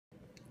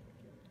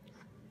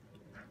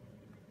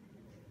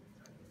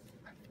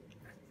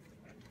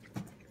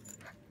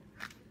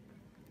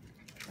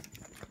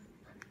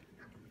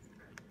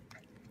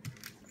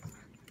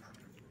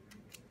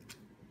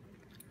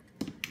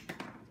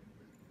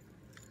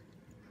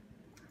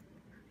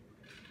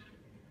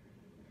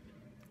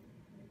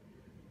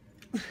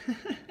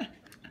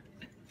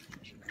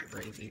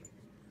Crazy.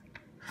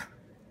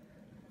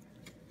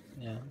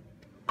 Yeah.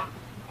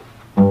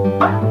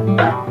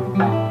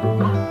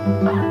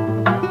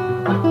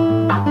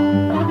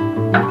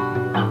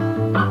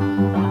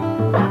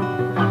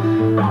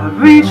 I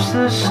reached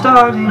the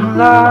starting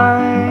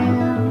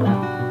line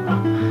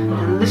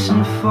and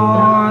listened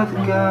for the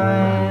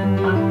gun.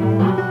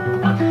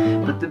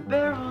 But the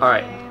barrel.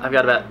 Alright, I've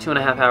got about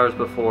 2.5 hours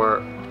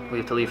before we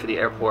have to leave for the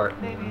airport.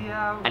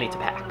 I need to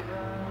pack.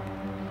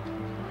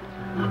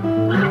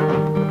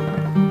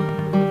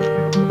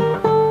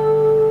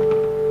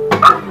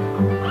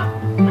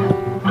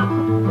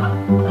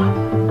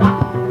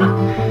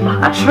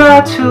 I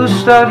tried to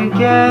start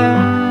again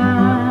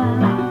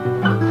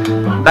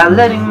by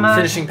letting my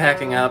Finishing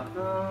packing up.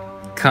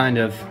 Kind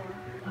of.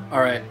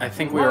 Alright, I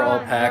think we are all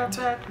packed.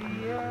 I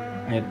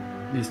had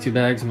these 2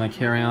 bags in my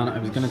carry-on. I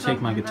was going to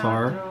take my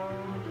guitar,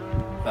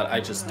 but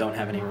I just don't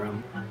have any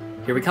room.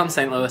 Here we come,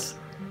 St. Louis.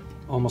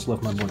 Almost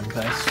left my boarding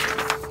pass.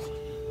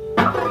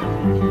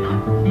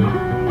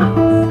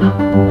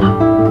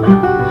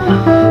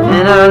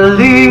 and I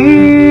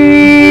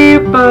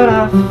leap, but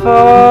I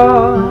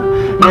fall,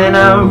 and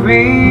I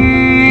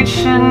reach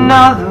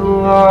another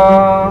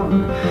wall,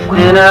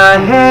 and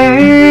I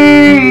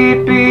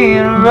hate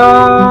being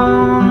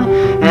wrong,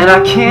 and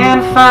I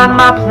can't find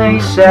my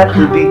place at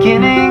the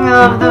beginning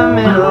of the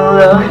middle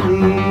of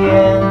the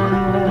end.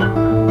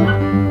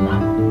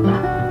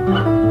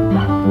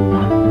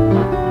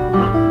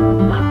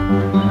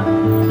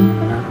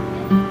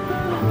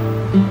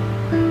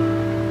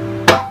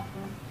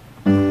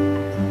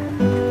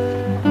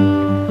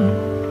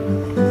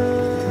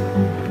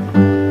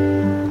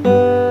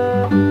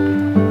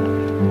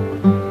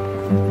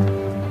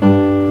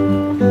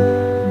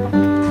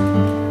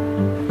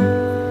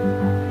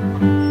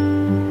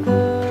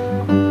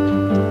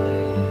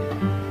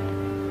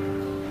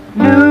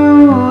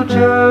 New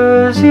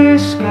Jersey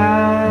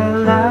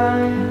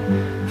skyline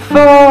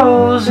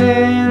falls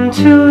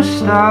into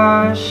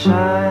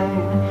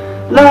starshine.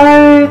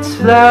 Lights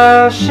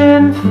flash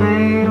and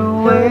fade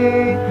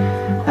away.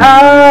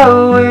 I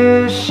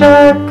wish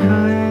I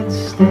could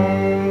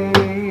stay.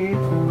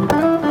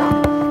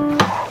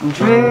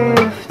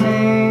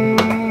 Drifting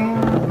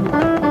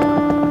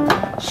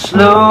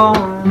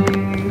slowly.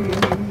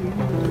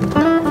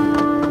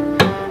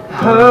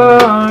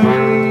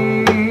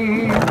 Hurry,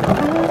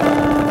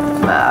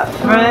 my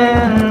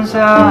friends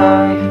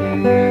are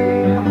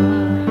here.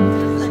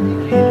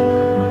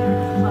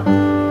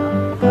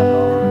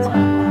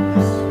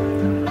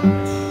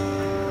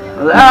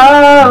 Well, I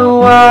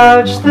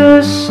watch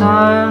the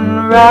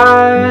sun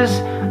rise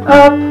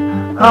up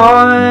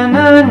on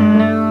a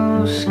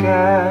new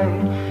sky.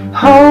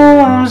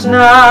 Home's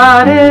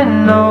not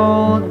an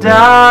old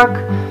dock,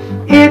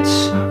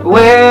 it's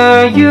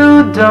where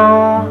you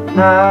don't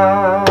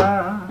knock.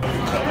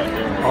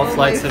 All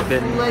flights have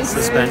been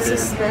suspended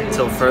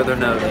until further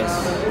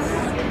notice.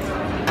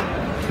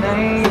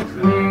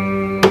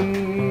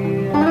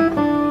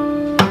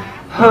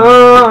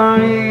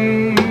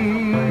 Hurry,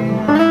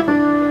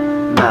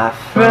 my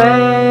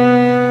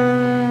friends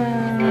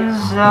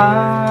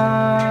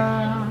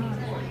are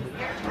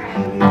here.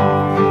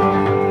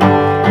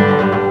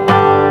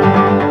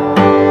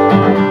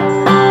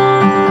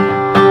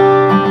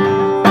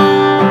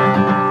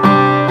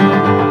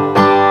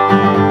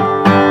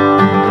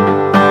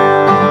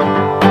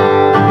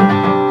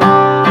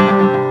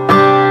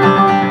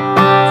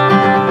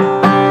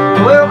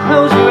 Well,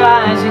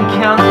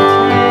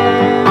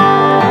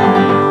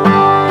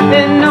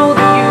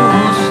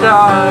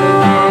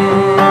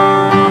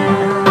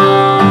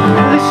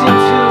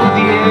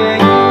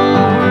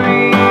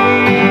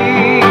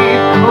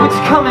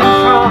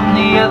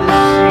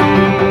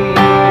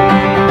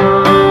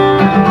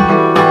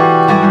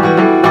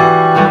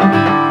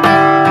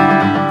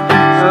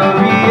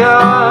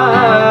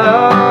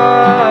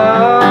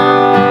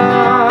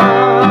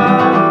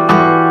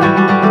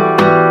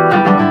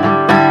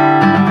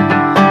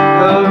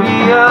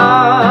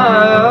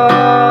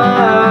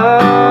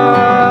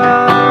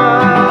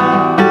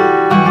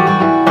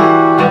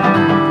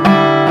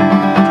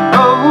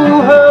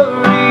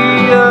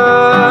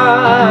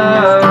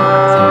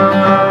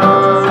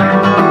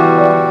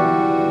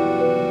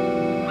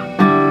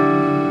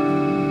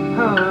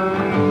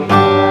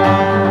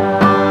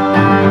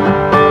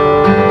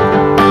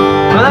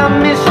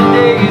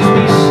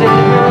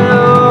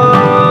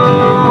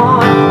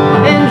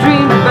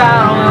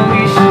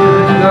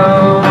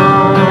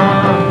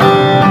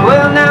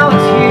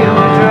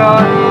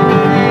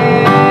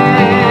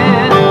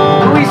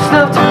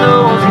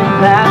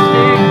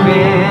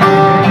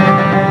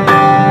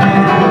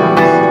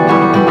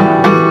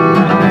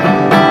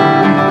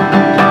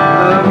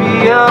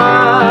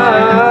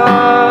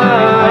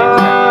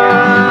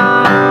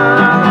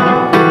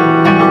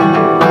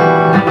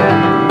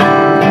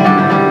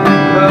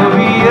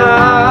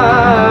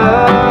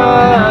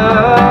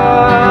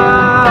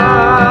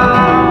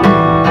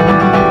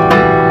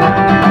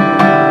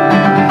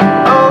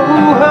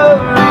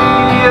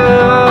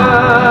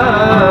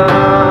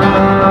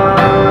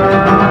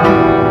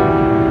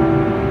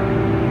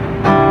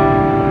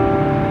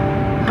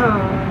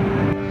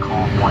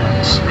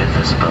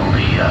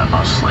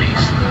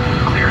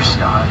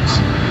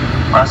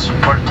 Last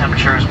reported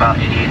temperature is about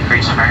 88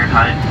 degrees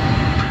Fahrenheit.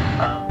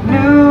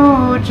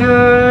 New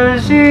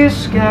Jersey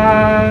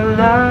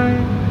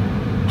skyline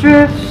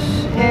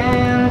drifts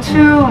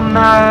into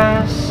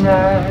my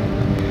sight.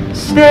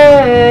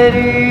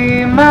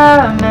 Steady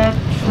my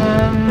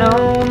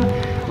metronome,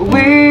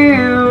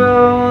 we're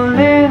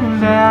rolling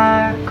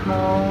back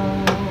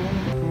home.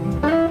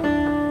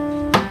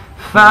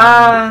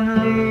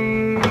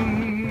 Finally,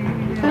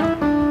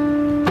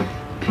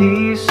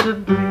 peace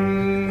of breeze.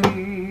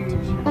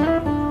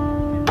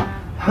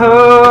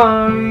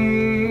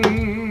 Hurry,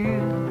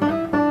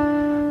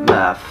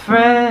 my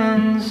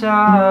friends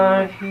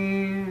are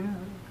here.